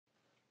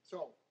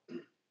So,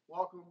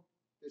 welcome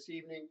this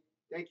evening.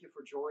 Thank you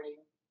for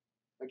joining.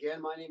 Again,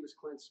 my name is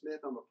Clint Smith.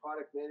 I'm a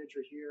product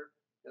manager here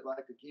at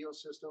Leica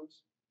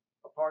Geosystems,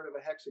 a part of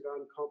a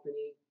Hexagon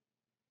company,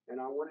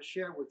 and I want to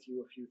share with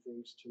you a few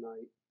things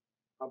tonight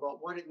about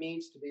what it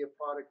means to be a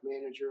product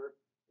manager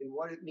and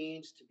what it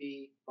means to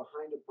be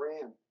behind a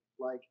brand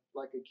like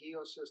Leica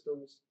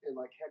Geosystems and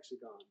like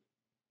Hexagon.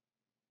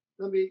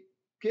 Let me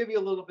give you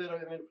a little bit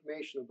of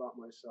information about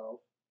myself.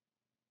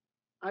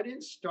 I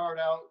didn't start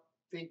out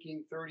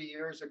thinking 30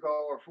 years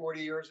ago or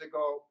 40 years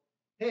ago,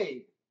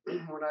 hey,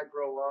 when I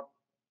grow up,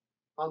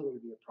 I'm going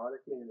to be a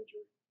product manager.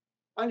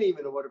 I didn't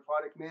even know what a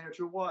product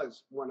manager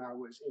was when I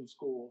was in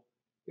school.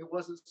 It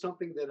wasn't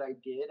something that I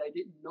did. I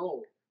didn't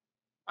know.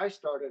 I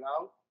started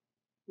out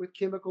with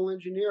chemical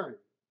engineering.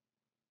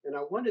 And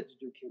I wanted to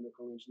do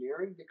chemical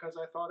engineering because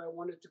I thought I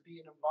wanted to be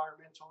an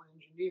environmental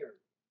engineer.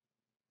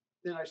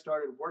 Then I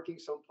started working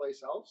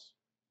someplace else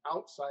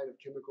outside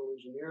of chemical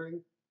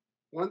engineering.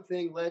 One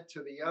thing led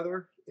to the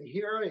other, and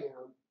here I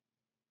am,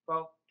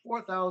 about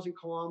 4,000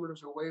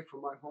 kilometers away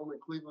from my home in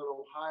Cleveland,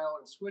 Ohio,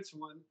 in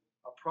Switzerland,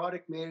 a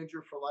product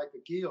manager for Leica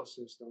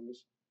Geosystems.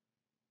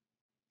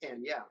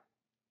 And yeah,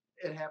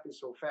 it happened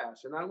so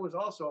fast. And I was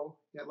also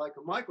at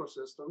Leica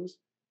Microsystems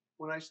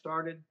when I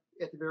started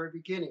at the very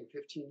beginning,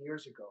 15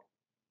 years ago.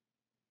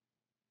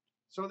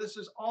 So this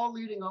is all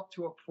leading up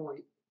to a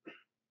point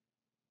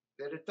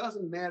that it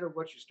doesn't matter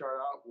what you start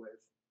out with.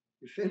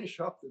 You finish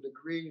up the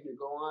degree and you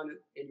go on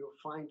and you'll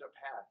find a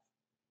path.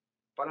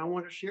 But I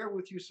want to share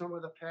with you some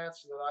of the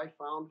paths that I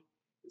found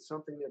is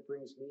something that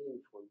brings meaning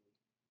for me.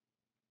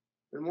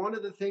 And one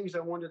of the things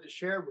I wanted to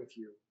share with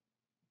you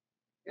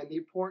and the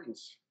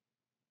importance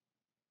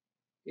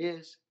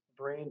is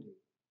branding.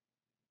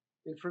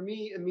 And for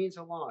me, it means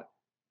a lot.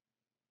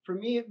 For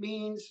me, it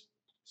means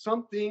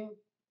something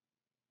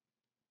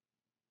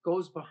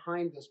goes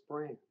behind this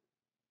brand.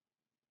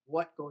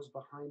 What goes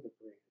behind the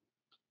brand?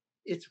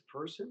 It's a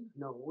person?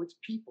 No, it's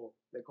people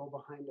that go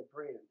behind the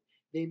brand.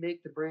 They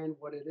make the brand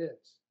what it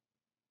is.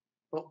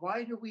 But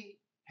why do we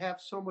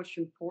have so much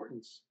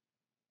importance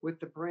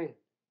with the brand?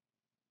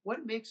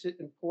 What makes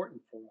it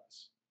important for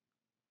us?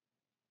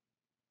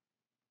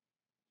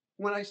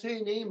 When I say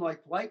a name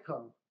like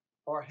Leica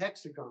or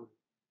Hexagon,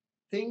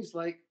 things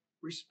like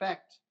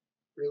respect,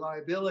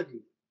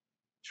 reliability,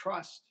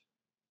 trust,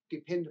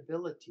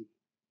 dependability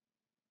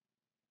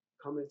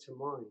come into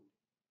mind.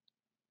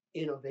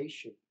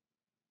 Innovation,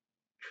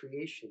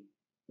 creation,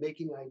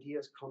 making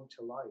ideas come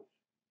to life.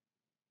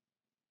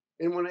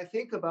 And when I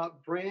think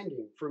about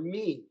branding, for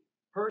me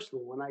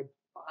personally, when I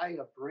buy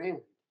a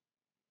brand,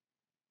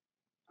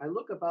 I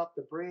look about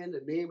the brand,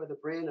 the name of the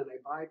brand, and I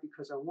buy it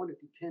because I want to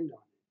depend on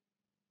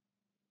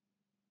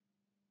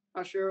it.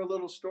 I'll share a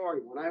little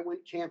story. When I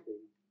went camping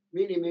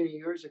many, many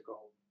years ago,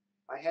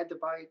 I had to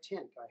buy a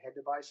tent. I had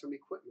to buy some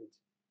equipment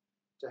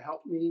to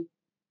help me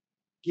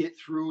get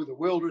through the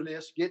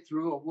wilderness, get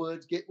through a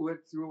woods, get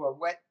through a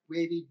wet,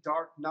 wavy,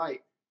 dark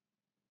night.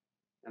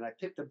 And I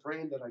picked a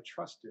brand that I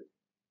trusted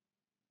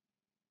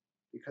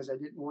because I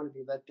didn't want to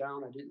be let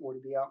down. I didn't want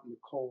to be out in the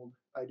cold.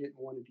 I didn't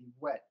want to be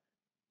wet.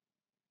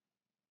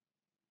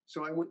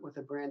 So I went with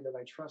a brand that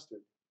I trusted.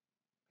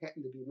 It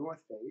happened to be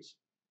North Face,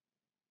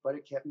 but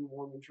it kept me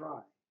warm and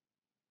dry.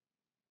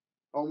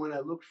 Or when I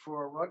looked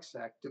for a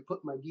rucksack to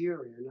put my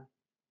gear in,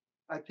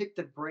 I picked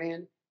a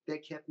brand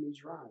that kept me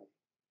dry.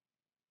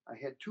 I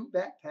had two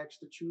backpacks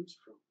to choose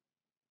from.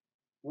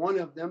 One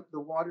of them, the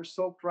water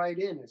soaked right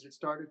in as it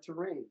started to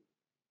rain.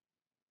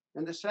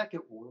 And the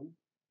second one,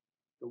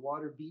 the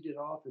water beat it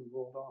off and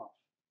rolled off.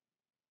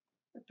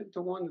 I picked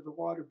the one that the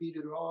water beat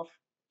it off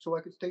so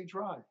I could stay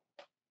dry.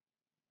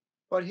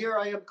 But here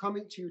I am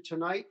coming to you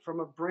tonight from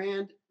a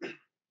brand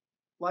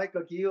like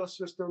Leica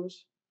Geosystems.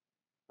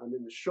 I'm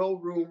in the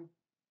showroom,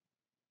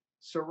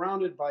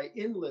 surrounded by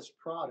endless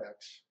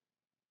products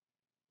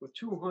with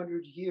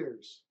 200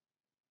 years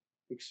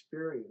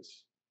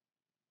experience,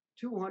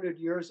 200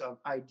 years of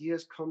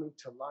ideas coming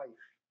to life,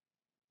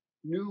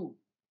 new,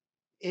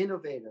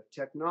 innovative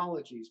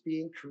technologies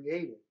being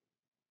created.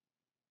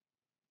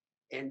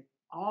 And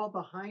all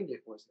behind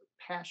it was the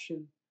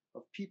passion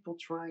of people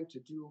trying to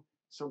do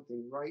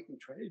something right and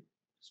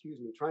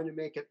trying to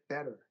make it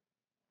better.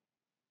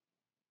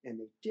 And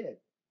they did.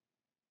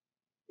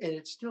 And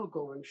it's still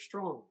going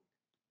strong.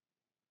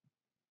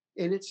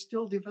 And it's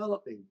still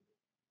developing.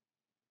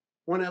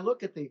 When I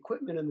look at the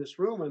equipment in this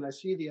room and I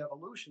see the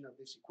evolution of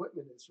this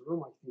equipment in this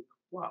room, I think,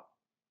 wow.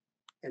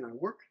 And I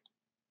work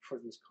for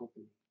this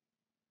company.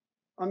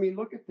 I mean,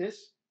 look at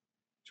this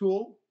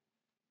tool.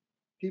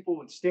 People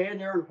would stand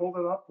there and hold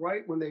it up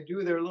right when they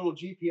do their little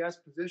GPS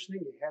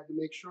positioning. You had to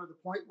make sure the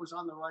point was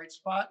on the right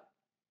spot.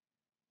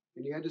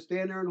 And you had to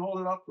stand there and hold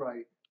it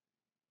upright.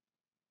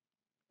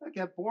 That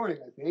got boring,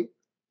 I think.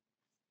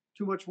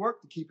 Too much work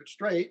to keep it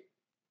straight.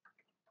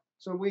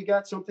 So we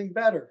got something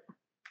better.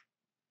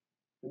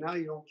 And now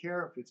you don't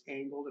care if it's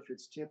angled, if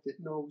it's tipped, it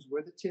knows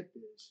where the tip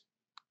is.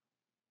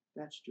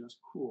 That's just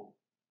cool.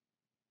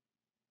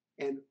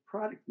 And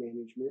product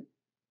management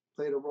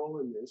played a role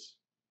in this,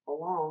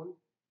 along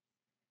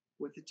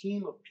with a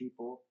team of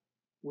people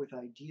with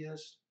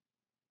ideas,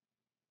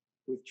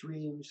 with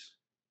dreams,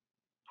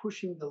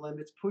 pushing the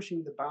limits,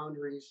 pushing the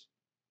boundaries,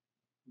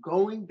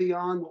 going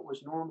beyond what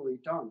was normally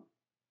done.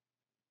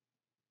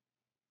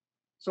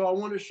 So I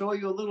want to show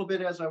you a little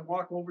bit as I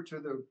walk over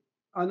to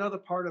another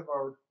part of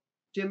our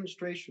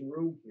demonstration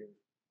room here.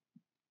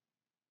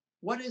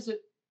 What does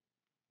it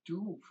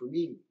do for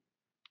me?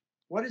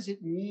 What does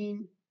it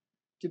mean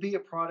to be a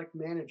product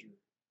manager?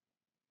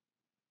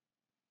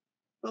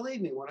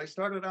 Believe me, when I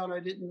started out, I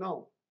didn't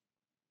know.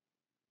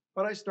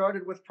 But I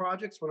started with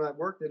projects when I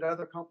worked at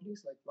other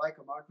companies like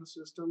Leica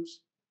Geosystems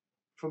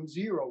from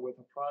zero with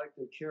a product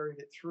and carried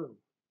it through.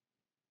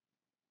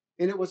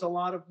 And it was a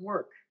lot of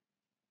work.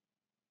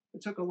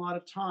 It took a lot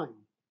of time.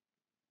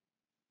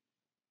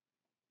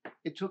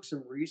 It took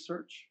some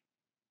research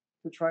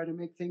to try to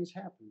make things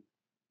happen.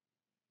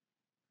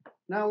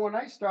 Now, when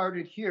I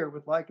started here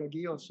with Leica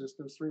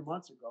Geosystems 3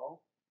 months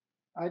ago,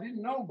 I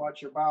didn't know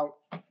much about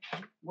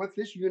what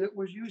this unit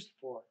was used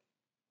for.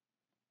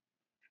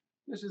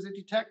 This is a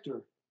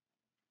detector.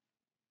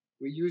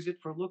 We use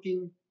it for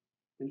looking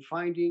and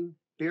finding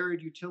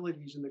buried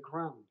utilities in the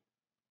ground.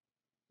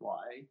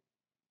 Why?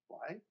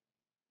 Why?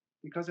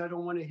 Because I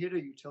don't want to hit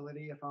a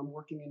utility if I'm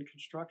working in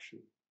construction.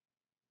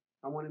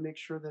 I want to make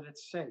sure that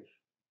it's safe.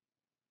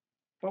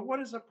 But what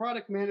does a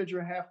product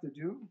manager have to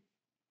do?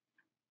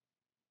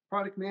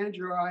 Product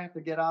manager, I have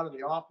to get out of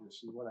the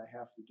office is what I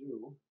have to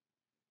do.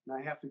 And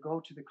I have to go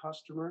to the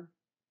customer.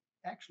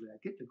 Actually, I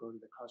get to go to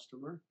the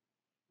customer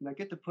and I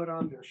get to put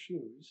on their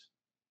shoes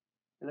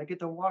and I get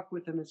to walk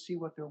with them and see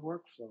what their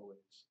workflow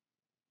is.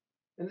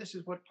 And this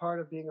is what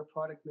part of being a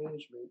product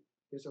management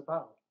is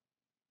about.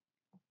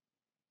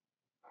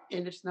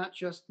 And it's not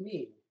just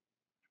me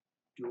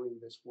doing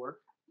this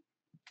work.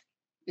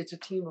 It's a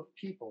team of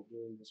people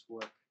doing this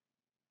work.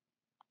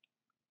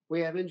 We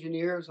have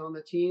engineers on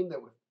the team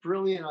that with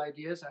brilliant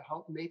ideas that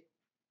help make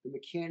the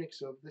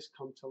mechanics of this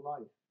come to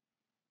life.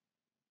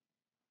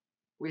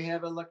 We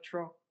have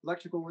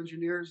electrical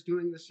engineers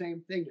doing the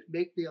same thing that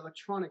make the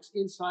electronics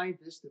inside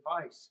this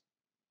device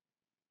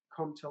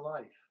come to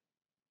life.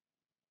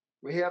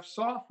 We have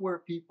software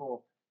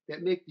people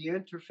that make the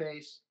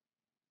interface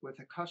with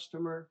the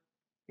customer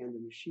and the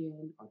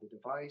machine or the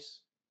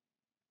device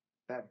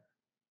better.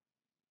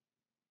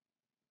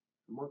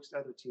 Amongst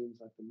other teams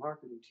like the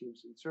marketing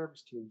teams and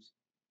service teams.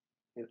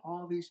 And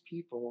all these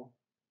people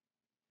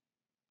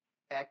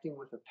acting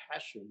with a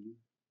passion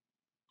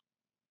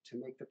to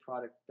make the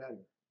product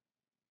better.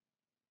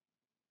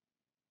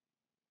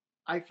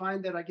 I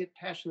find that I get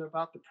passionate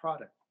about the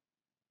product,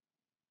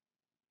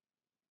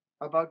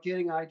 about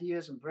getting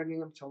ideas and bringing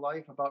them to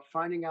life, about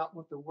finding out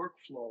what the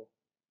workflow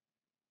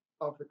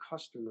of the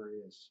customer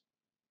is.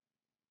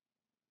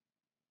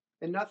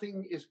 And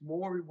nothing is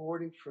more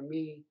rewarding for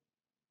me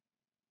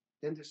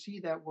than to see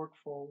that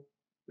workflow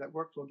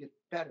get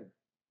better,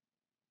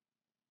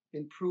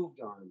 improved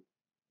on,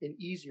 and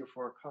easier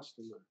for a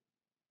customer,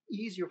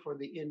 easier for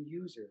the end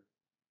user.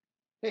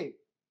 Hey,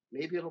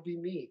 maybe it'll be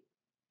me.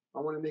 I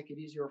want to make it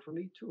easier for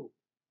me too.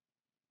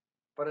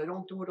 But I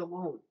don't do it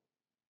alone.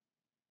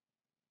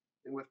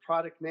 And with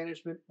product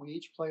management, we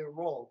each play a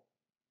role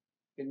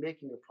in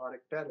making a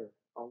product better,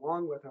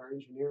 along with our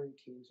engineering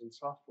teams and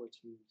software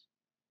teams.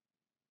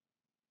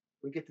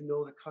 We get to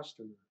know the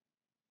customer.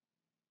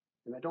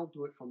 And I don't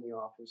do it from the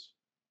office.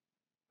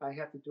 I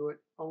have to do it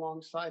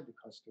alongside the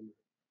customer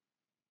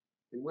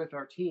and with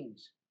our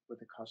teams with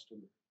the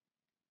customer.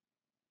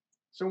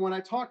 So when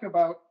I talk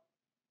about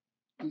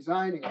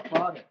designing a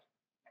product,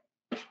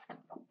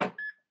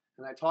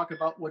 and I talk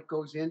about what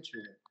goes into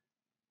it,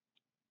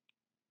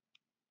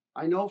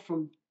 I know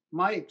from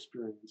my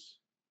experience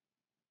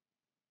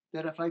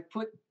that if I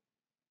put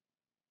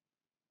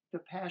the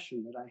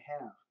passion that I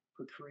have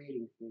for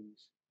creating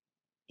things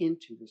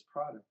into this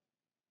product,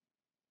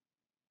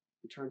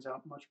 it turns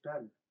out much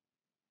better.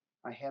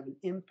 I have an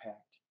impact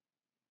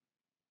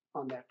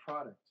on that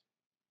product.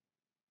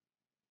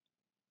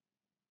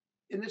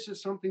 And this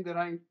is something that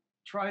I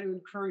try to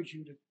encourage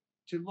you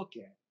to look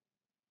at,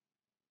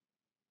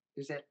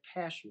 is that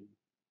passion.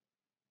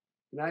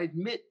 And I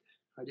admit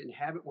I didn't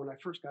have it when I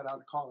first got out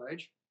of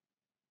college.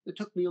 It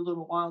took me a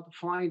little while to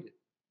find it.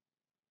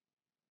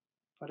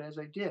 But as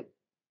I did,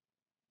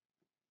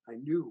 I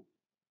knew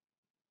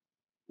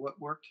what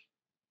worked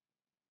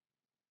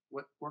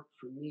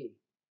for me,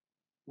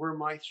 where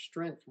my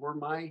strength, where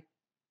my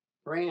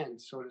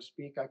brand, so to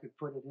speak, I could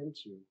put it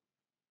into.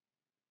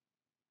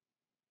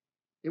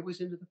 It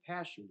was into the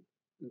passion,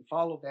 and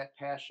follow that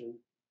passion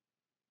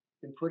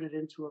and put it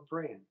into a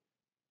brand.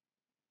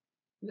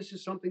 And this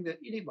is something that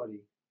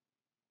anybody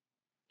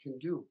can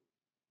do.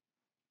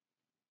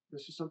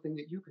 This is something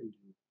that you can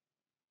do.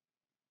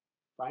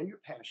 Find your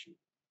passion.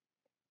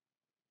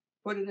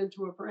 Put it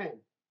into a brand.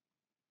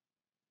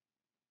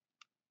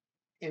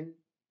 And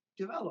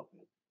develop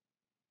it.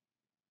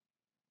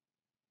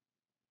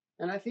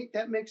 And I think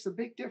that makes a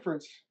big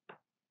difference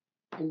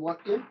in what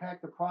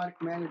impact the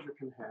product manager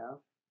can have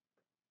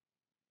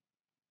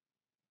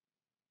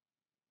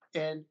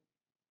and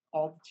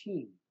all the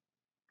team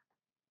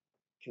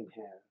can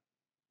have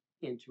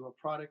into a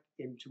product,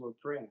 into a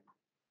brand.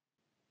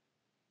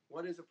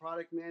 What is a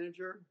product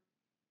manager?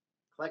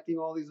 Collecting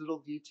all these little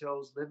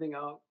details, living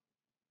out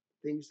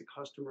things the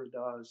customer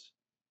does,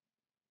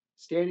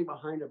 standing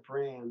behind a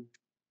brand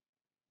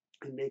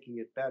and making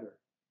it better.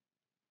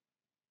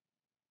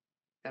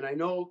 And I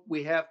know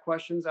we have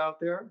questions out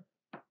there.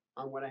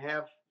 I'm going to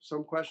have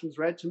some questions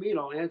read to me, and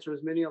I'll answer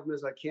as many of them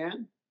as I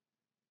can.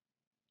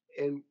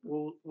 And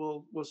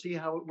we'll see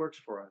how it works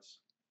for us.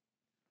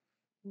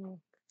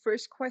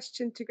 First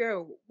question to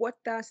go. What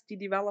does the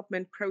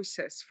development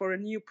process for a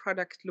new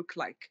product look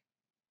like?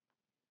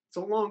 It's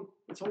a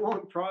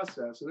long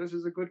process, and this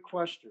is a good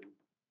question.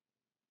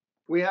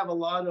 We have a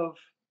lot of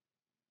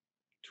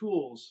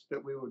tools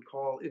that we would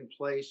call in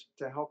place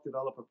to help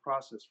develop a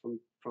process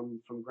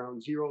from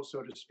ground zero,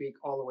 so to speak,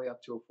 all the way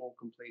up to a full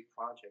complete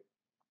project.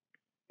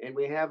 And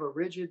we have a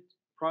rigid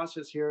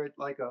process here at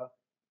Leica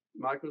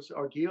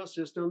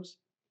Geosystems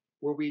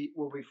where we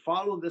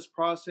follow this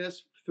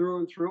process through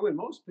and through. And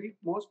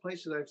most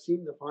places I've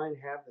seen to find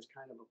have this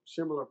kind of a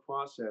similar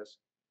process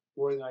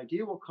where the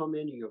idea will come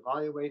in, you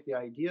evaluate the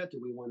idea. Do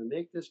we want to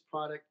make this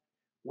product?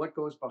 What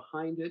goes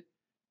behind it?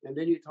 And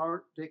then you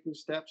start taking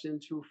steps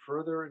into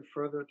further and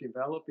further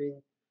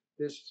developing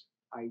this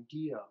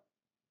idea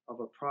of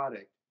a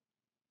product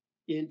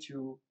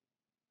into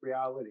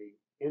reality.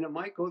 And it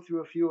might go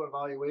through a few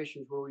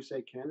evaluations where we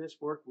say, can this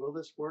work? Will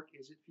this work?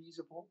 Is it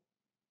feasible?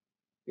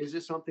 Is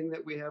this something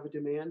that we have a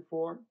demand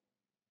for?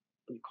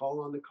 You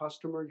call on the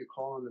customer, you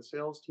call on the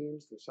sales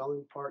teams, the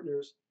selling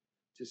partners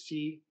to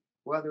see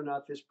whether or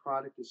not this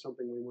product is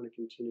something we want to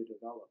continue to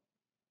develop.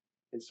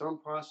 And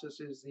some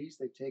processes,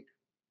 they take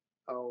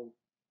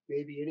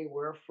maybe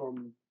anywhere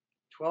from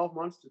 12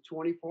 months to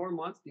 24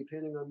 months,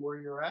 depending on where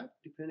you're at,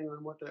 depending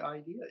on what the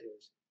idea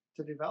is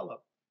to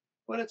develop.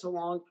 But it's a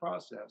long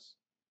process.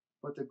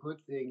 But the good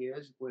thing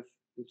is, with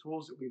the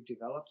tools that we've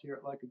developed here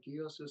at Leica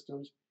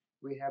Geosystems,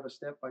 we have a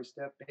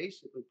step-by-step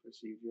basically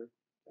procedure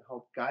to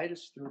help guide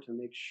us through to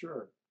make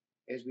sure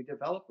as we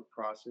develop a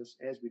process,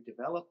 as we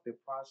develop the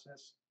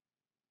process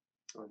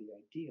or the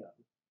idea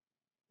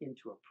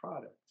into a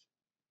product,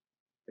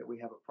 that we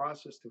have a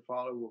process to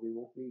follow where we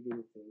won't leave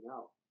anything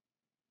out.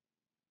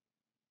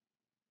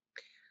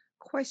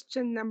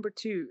 Question number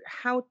 2.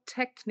 How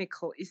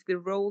technical is the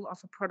role of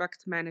a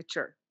product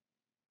manager?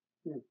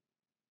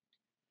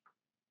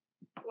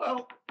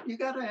 Well, you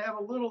got to have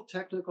a little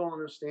technical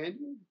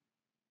understanding.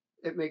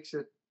 It makes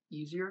it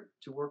easier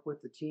to work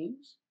with the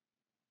teams.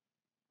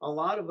 A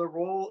lot of the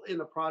role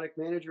in a product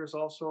manager is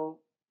also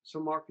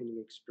some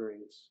marketing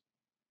experience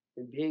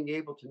and being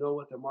able to know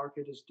what the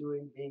market is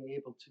doing, being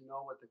able to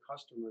know what the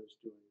customer is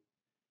doing.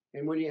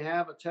 And when you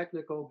have a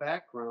technical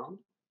background,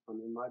 I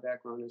mean, my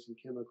background is in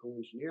chemical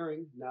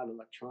engineering, not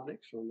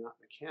electronics or not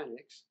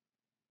mechanics.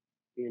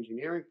 The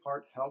engineering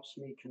part helps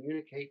me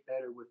communicate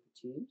better with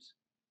the teams.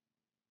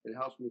 It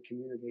helps me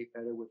communicate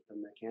better with the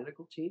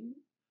mechanical team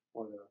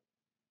or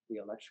the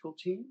electrical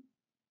team.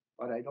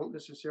 But I don't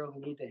necessarily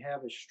need to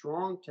have a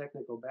strong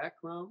technical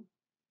background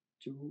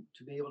to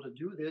be able to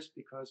do this,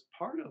 because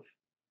part of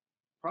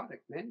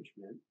product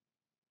management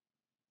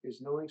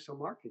is knowing some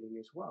marketing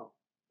as well,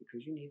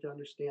 because you need to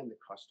understand the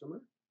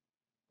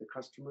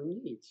customer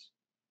needs,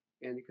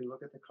 and you can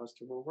look at the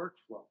customer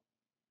workflow.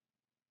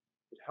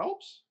 It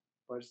helps,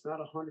 but it's not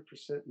 100%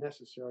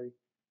 necessary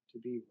to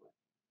be with.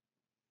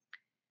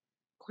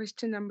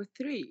 Question number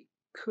 3.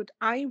 Could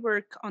I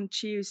work on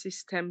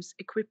Geosystems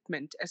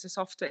equipment as a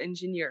software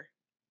engineer?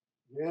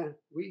 Yeah,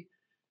 we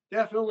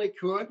definitely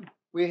could.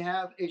 We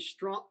have a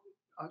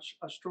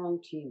strong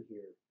team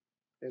here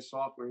as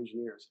software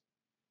engineers.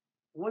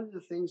 One of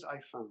the things I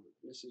found,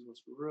 this is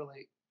what's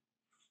really,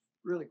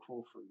 really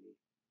cool for me.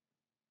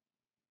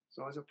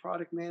 So as a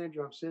product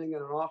manager, I'm sitting in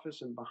an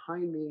office, and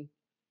behind me,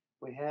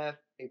 we have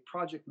a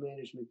project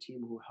management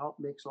team who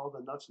makes all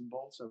the nuts and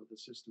bolts of the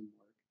system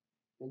work.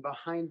 And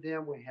behind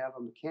them, we have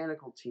a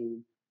mechanical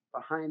team.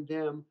 Behind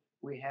them,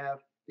 we have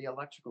the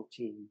electrical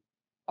team.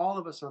 All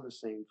of us on the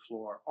same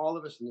floor, all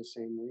of us in the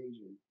same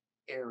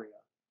area.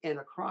 And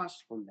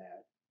across from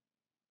that,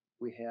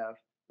 we have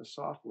the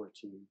software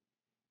team.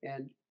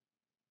 And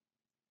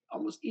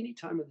almost any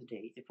time of the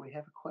day, if we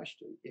have a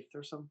question, if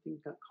there's something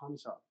that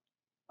comes up,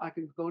 I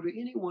can go to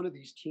any one of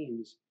these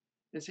teams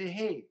and say,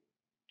 hey,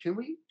 can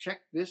we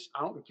check this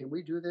out, or can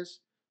we do this?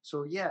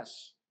 So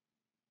yes,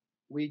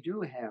 we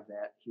do have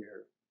that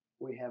here.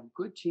 We have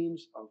good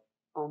teams of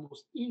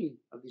almost any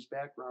of these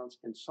backgrounds,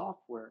 and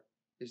software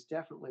is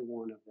definitely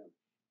one of them.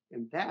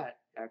 And that,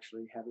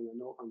 actually, having a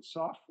note on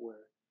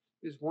software,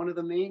 is one of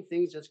the main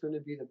things that's going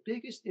to be the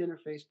biggest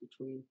interface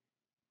between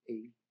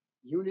a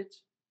unit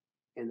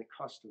and the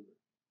customer.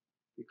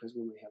 Because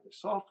when we have the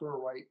software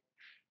right,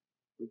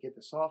 we get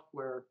the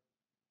software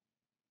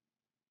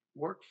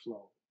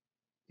workflow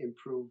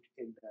improved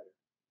and better.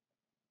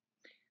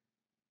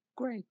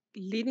 Great.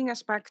 Leading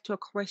us back to a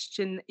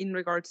question in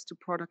regards to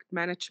product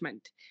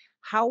management.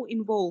 How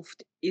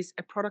involved is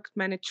a product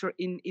manager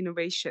in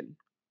innovation?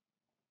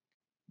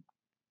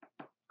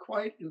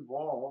 Quite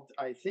involved.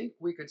 I think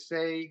we could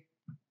say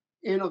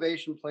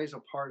innovation plays a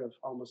part of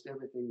almost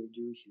everything we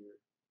do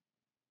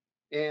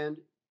here. And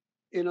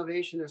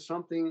innovation is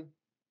something,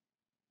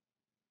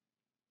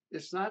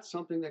 it's not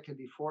something that can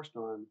be forced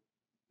on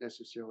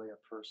necessarily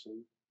a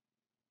person.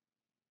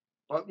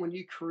 But when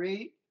you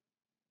create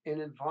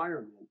an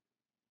environment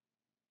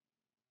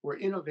where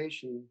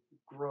innovation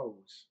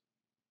grows,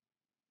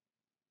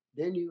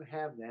 then you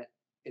have that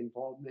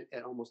involvement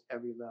at almost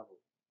every level.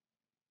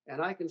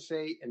 And I can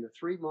say in the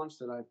 3 months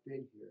that I've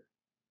been here,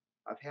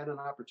 I've had an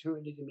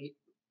opportunity to meet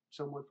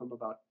someone from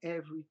about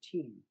every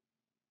team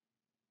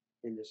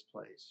in this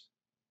place.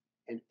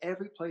 And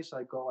every place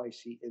I go, I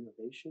see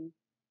innovation,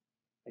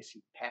 I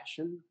see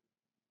passion,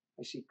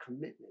 I see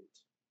commitment,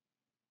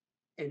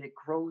 and it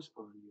grows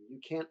on you. You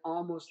can't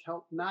almost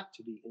help not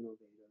to be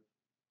innovative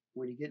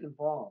when you get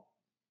involved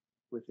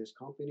with this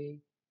company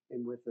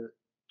and with the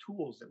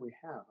tools that we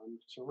have. I'm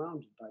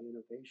surrounded by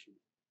innovation,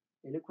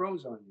 and it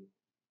grows on you.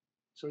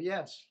 So,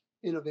 yes,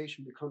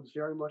 innovation becomes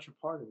very much a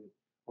part of it,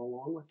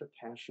 along with the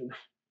passion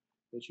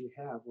that you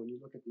have when you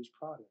look at these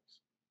products.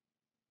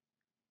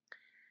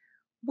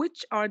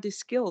 Which are the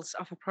skills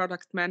of a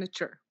product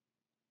manager?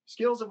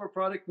 Skills of a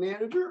product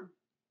manager: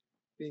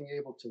 being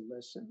able to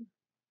listen,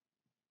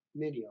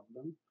 many of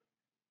them,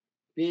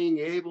 being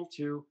able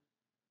to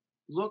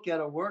look at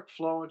a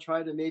workflow and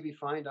try to maybe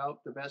find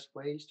out the best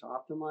ways to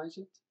optimize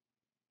it,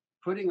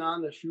 putting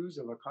on the shoes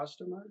of a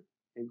customer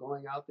and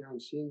going out there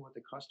and seeing what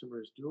the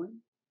customer is doing,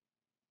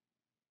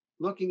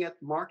 looking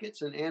at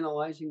markets and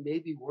analyzing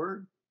maybe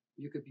where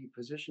you could be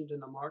positioned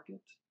in the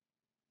market.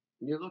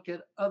 And you look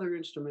at other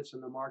instruments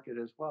in the market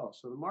as well.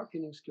 So the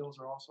marketing skills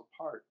are also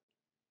part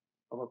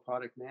of a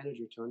product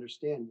manager to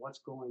understand what's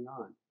going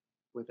on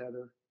with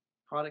other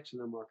products in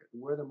the market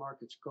and where the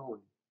market's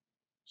going.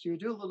 So you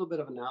do a little bit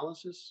of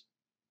analysis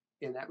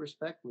in that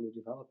respect when you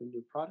develop a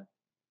new product.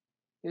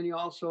 And you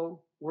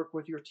also work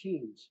with your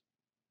teams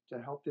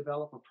to help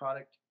develop a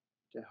product,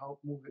 to help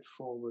move it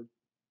forward.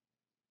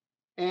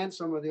 And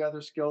some of the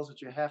other skills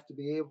that you have to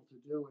be able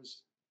to do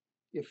is,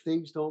 if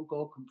things don't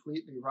go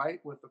completely right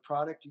with the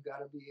product, you got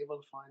to be able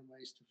to find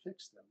ways to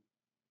fix them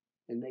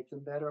and make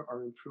them better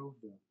or improve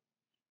them.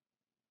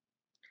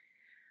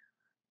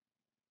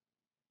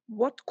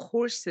 What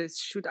courses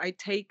should I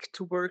take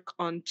to work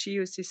on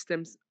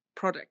Geosystems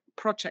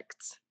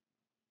projects?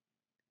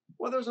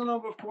 Well, there's a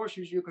number of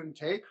courses you can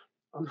take.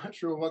 I'm not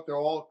sure what they're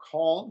all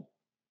called,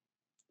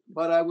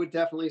 but I would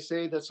definitely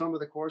say that some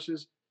of the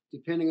courses,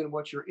 depending on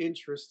what your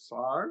interests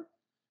are,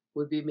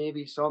 would be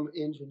maybe some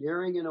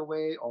engineering in a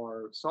way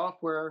or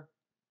software,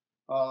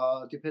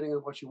 depending on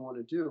what you want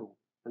to do.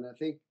 And I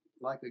think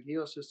Leica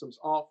Geosystems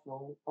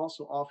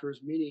also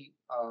offers many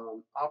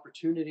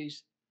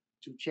opportunities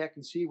to check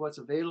and see what's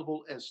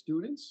available as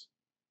students,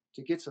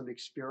 to get some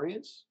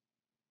experience,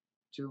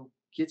 to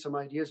get some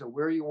ideas of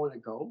where you want to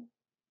go.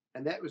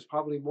 And that was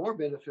probably more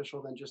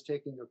beneficial than just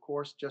taking a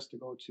course just to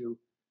go to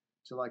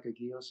Leica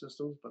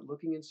Geosystems, but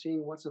looking and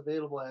seeing what's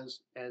available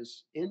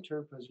as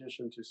intern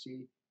position to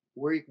see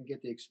where you can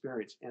get the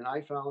experience. And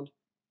I found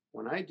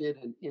when I did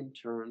an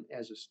intern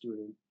as a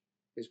student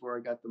is where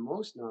I got the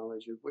most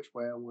knowledge of which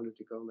way I wanted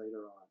to go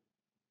later on.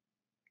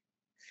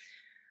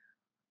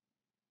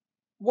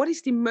 What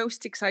is the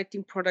most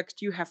exciting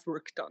product you have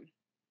worked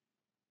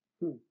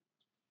on?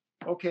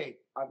 Okay,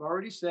 I've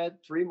already said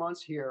 3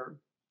 months here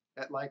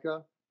at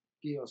Leica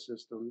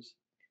Geosystems.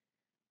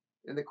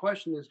 And the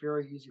question is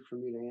very easy for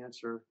me to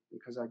answer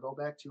because I go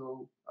back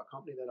to a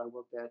company that I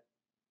worked at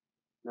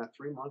not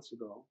 3 months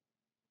ago,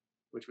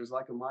 which was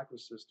Leica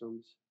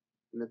Microsystems.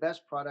 And the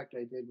best product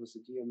I did was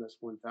the DMS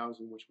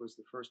 1000, which was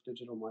the first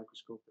digital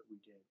microscope that we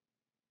did.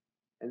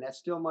 And that's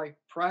still my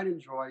pride and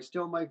joy,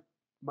 still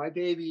my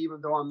baby, even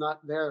though I'm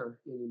not there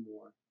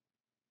anymore.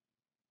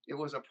 It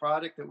was a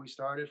product that we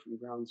started from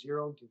ground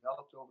zero,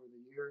 developed over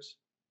the years.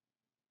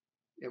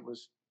 It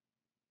was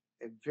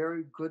a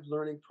very good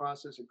learning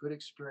process, a good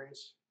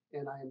experience,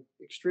 and I'm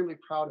extremely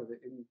proud of it.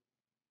 And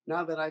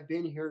now that I've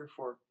been here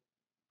for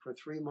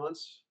 3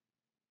 months,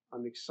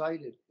 I'm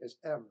excited as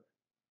ever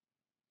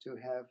to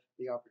have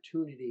the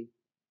opportunity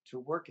to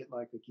work at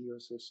Leica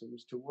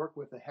Geosystems, to work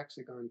with a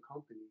Hexagon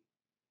company,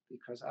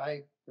 because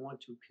I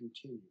want to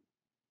continue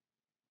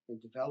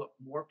and develop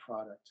more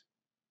product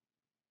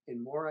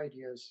and more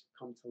ideas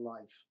come to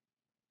life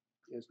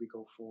as we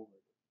go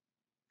forward.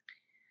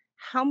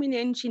 How many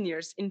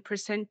engineers in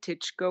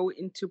percentage go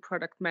into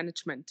product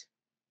management?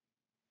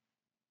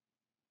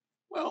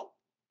 Well,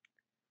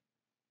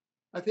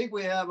 I think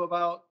we have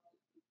about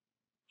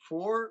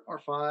 4 or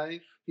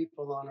 5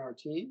 people on our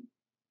team.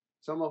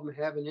 Some of them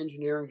have an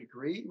engineering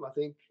degree. I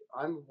think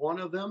I'm one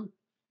of them.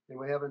 And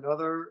we have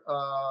another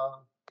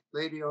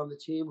lady on the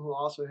team who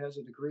also has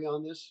a degree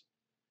on this.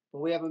 But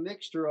we have a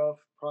mixture of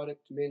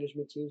product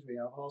management teams. We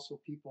have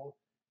also people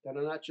that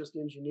are not just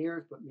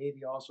engineers, but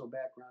maybe also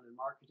background in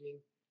marketing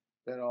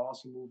that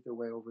also move their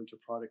way over into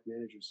product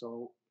managers.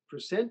 So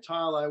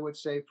percentile, I would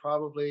say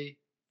probably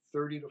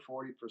 30 to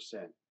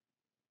 40%.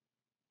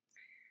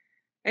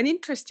 And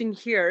interesting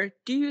here,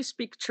 do you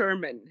speak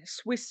German,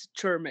 Swiss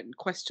German,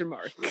 question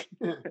mark?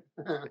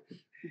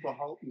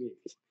 Überhaupt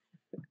nicht.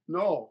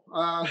 No,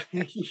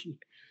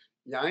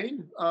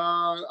 Jein.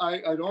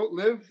 I don't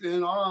live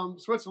in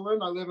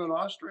Switzerland. I live in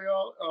Austria.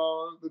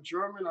 The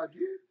German I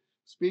do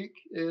speak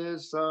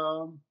is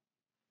a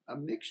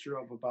mixture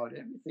of about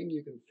everything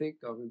you can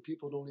think of, and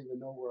people don't even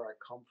know where I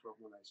come from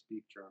when I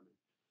speak German.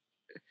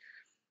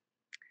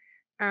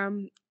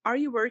 Are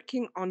you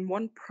working on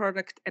one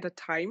product at a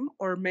time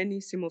or many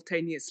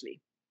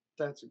simultaneously?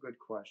 That's a good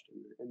question,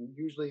 and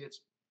usually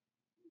it's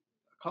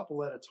a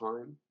couple at a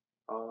time.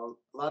 A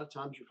lot of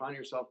times you find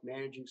yourself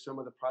managing some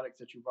of the products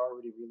that you've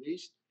already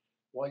released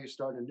while you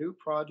start a new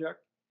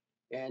project.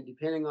 And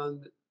depending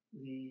on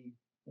the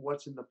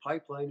what's in the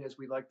pipeline, as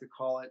we like to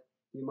call it,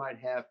 you might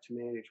have to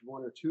manage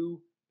one or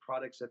two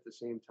products at the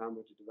same time,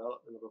 with the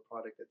development of a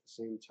product at the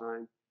same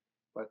time.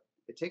 But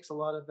it takes a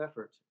lot of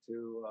effort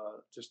to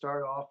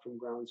start off from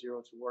ground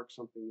zero to work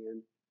something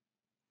in.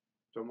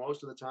 So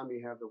most of the time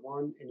you have the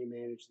one and you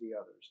manage the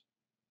others.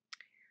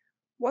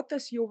 What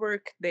does your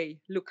work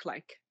day look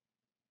like?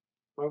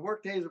 My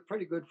work day is a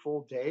pretty good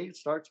full day. It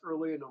starts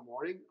early in the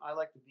morning. I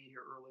like to be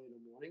here early in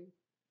the morning,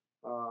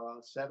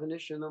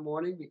 7-ish in the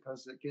morning,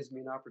 because it gives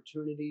me an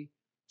opportunity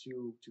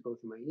to go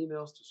through my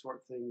emails, to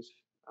sort things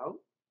out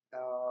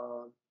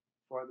uh,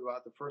 for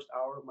about the first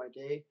hour of my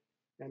day,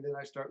 and then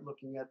I start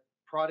looking at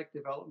product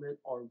development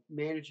or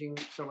managing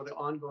some of the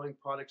ongoing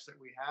products that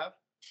we have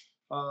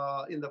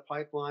in the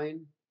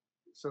pipeline,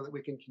 so that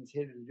we can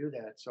continue to do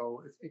that.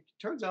 So it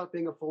turns out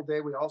being a full day.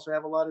 We also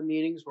have a lot of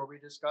meetings where we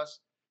discuss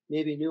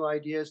maybe new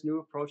ideas, new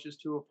approaches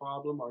to a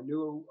problem, or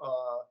new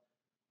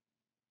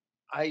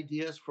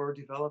ideas for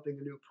developing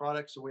a new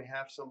product. So we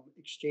have some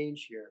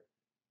exchange here.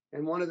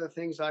 And one of the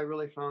things I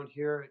really found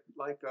here,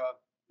 like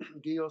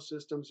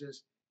Geosystems,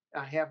 is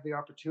I have the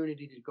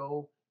opportunity to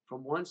go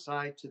from one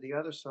side to the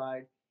other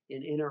side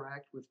and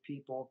interact with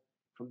people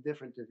from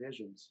different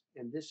divisions.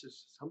 And this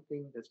is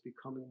something that's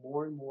becoming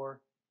more and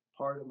more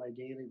part of my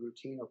daily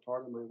routine, or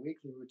part of my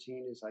weekly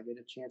routine, is I get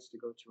a chance to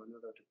go to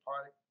another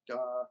department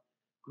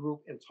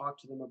group and talk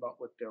to them about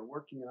what they're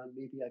working on.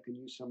 Maybe I can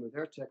use some of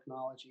their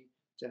technology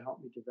to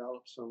help me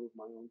develop some of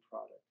my own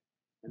product.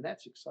 And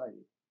that's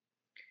exciting.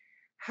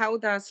 How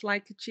does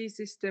Leica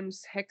Geosystems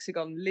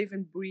Hexagon live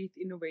and breathe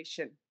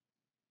innovation?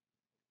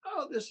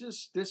 Oh, this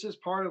is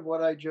part of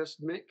what I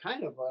just meant,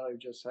 kind of what I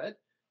just said.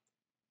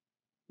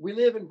 We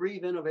live and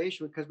breathe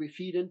innovation because we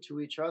feed into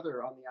each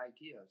other on the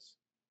ideas.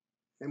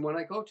 And when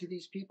I go to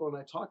these people and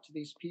I talk to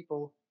these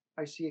people,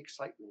 I see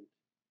excitement.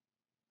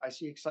 I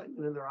see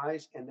excitement in their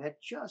eyes, and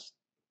that just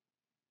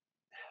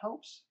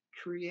helps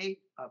create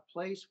a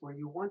place where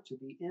you want to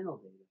be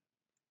innovative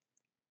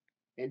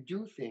and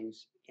do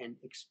things and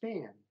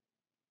expand.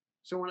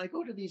 So when I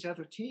go to these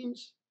other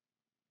teams,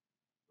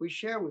 we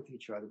share with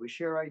each other. We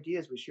share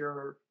ideas. We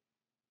share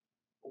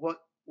what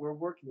we're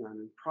working on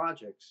in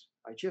projects.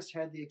 I just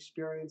had the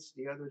experience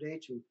the other day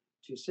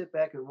to sit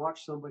back and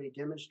watch somebody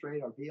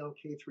demonstrate our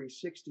BLK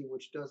 360,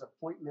 which does a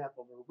point map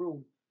of a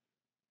room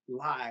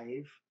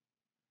live.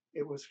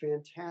 It was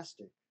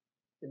fantastic.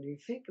 And you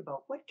think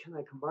about, what can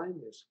I combine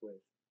this with?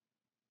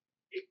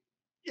 It,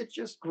 it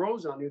just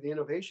grows on you. The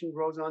innovation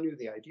grows on you.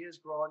 The ideas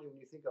grow on you. And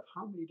you think of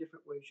how many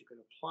different ways you can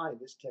apply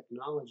this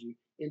technology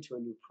into a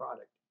new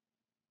product.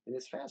 And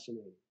it's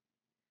fascinating.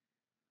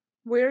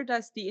 Where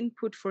does the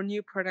input for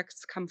new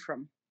products come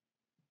from?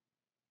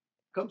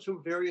 Comes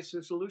from various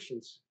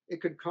solutions.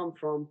 It could come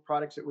from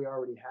products that we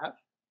already have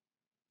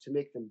to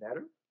make them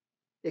better.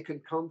 It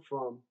could come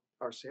from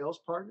our sales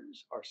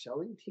partners, our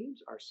selling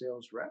teams, our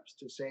sales reps,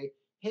 to say,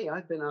 hey,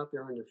 I've been out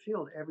there in the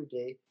field every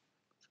day.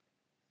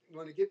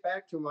 When I get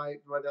back to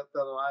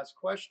the last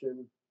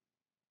question,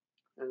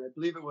 and I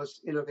believe it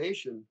was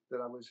innovation that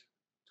I was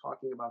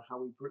talking about,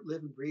 how we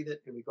live and breathe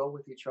it, and we go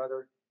with each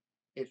other,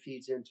 it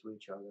feeds into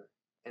each other.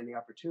 And the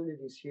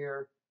opportunities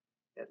here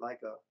at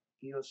Leica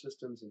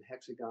Geosystems and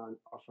Hexagon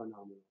are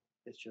phenomenal.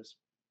 It just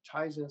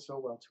ties in so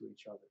well to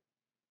each other.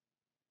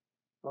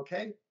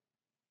 Okay?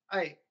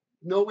 I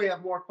know we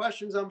have more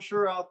questions, I'm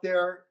sure, out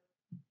there.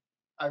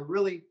 I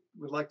really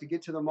would like to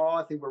get to them all.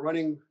 I think we're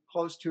running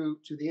close to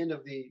the end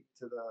of the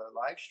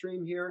live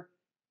stream here.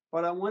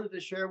 But I wanted to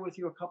share with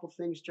you a couple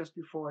things just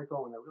before I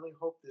go. And I really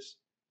hope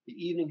the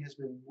evening has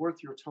been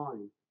worth your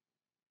time,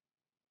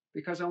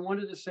 because I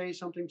wanted to say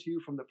something to you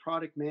from the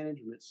product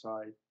management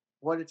side,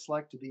 what it's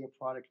like to be a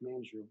product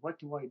manager. What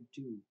do I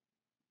do?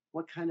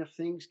 What kind of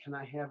things can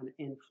I have an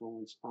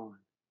influence on?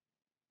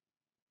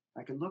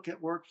 I can look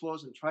at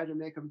workflows and try to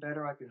make them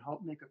better. I can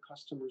help make a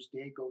customer's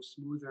day go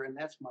smoother, and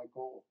that's my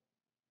goal,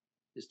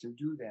 is to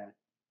do that.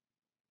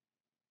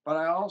 But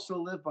I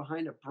also live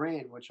behind a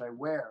brand which I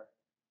wear,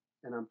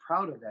 and I'm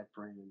proud of that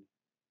brand.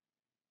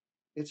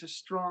 It's a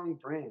strong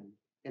brand,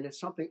 and it's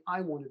something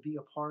I want to be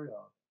a part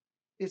of.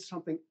 It's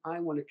something I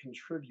want to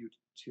contribute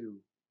to.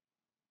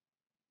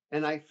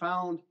 And I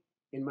found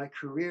in my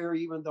career,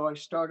 even though I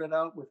started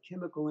out with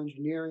chemical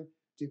engineering,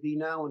 to be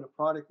now in a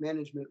product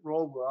management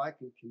role where I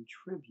can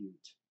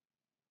contribute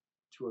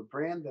to a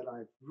brand that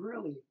I've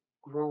really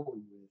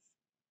grown with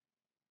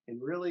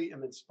and really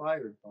am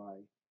inspired by,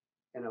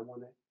 and I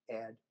want to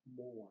add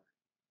more.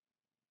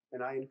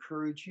 And I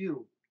encourage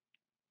you,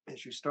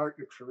 as you start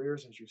your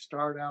careers, as you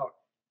start out,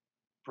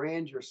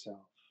 brand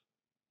yourself,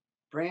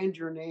 brand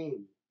your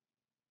name,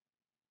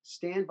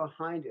 stand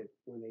behind it.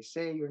 When they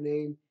say your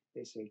name,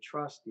 they say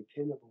trust,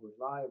 dependable,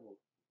 reliable.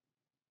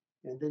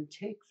 And then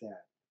take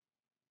that,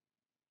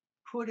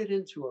 put it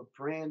into a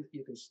brand that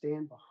you can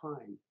stand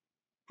behind.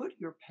 Put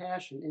your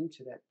passion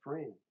into that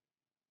brand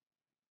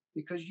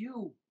because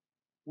you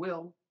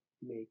will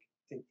make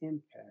an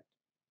impact.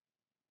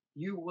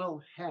 You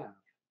will have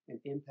an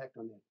impact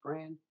on that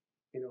brand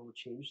and it will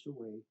change the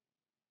way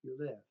you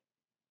live.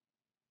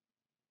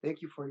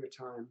 Thank you for your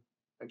time.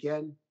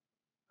 Again,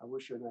 I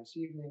wish you a nice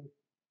evening.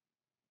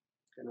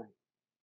 Good night.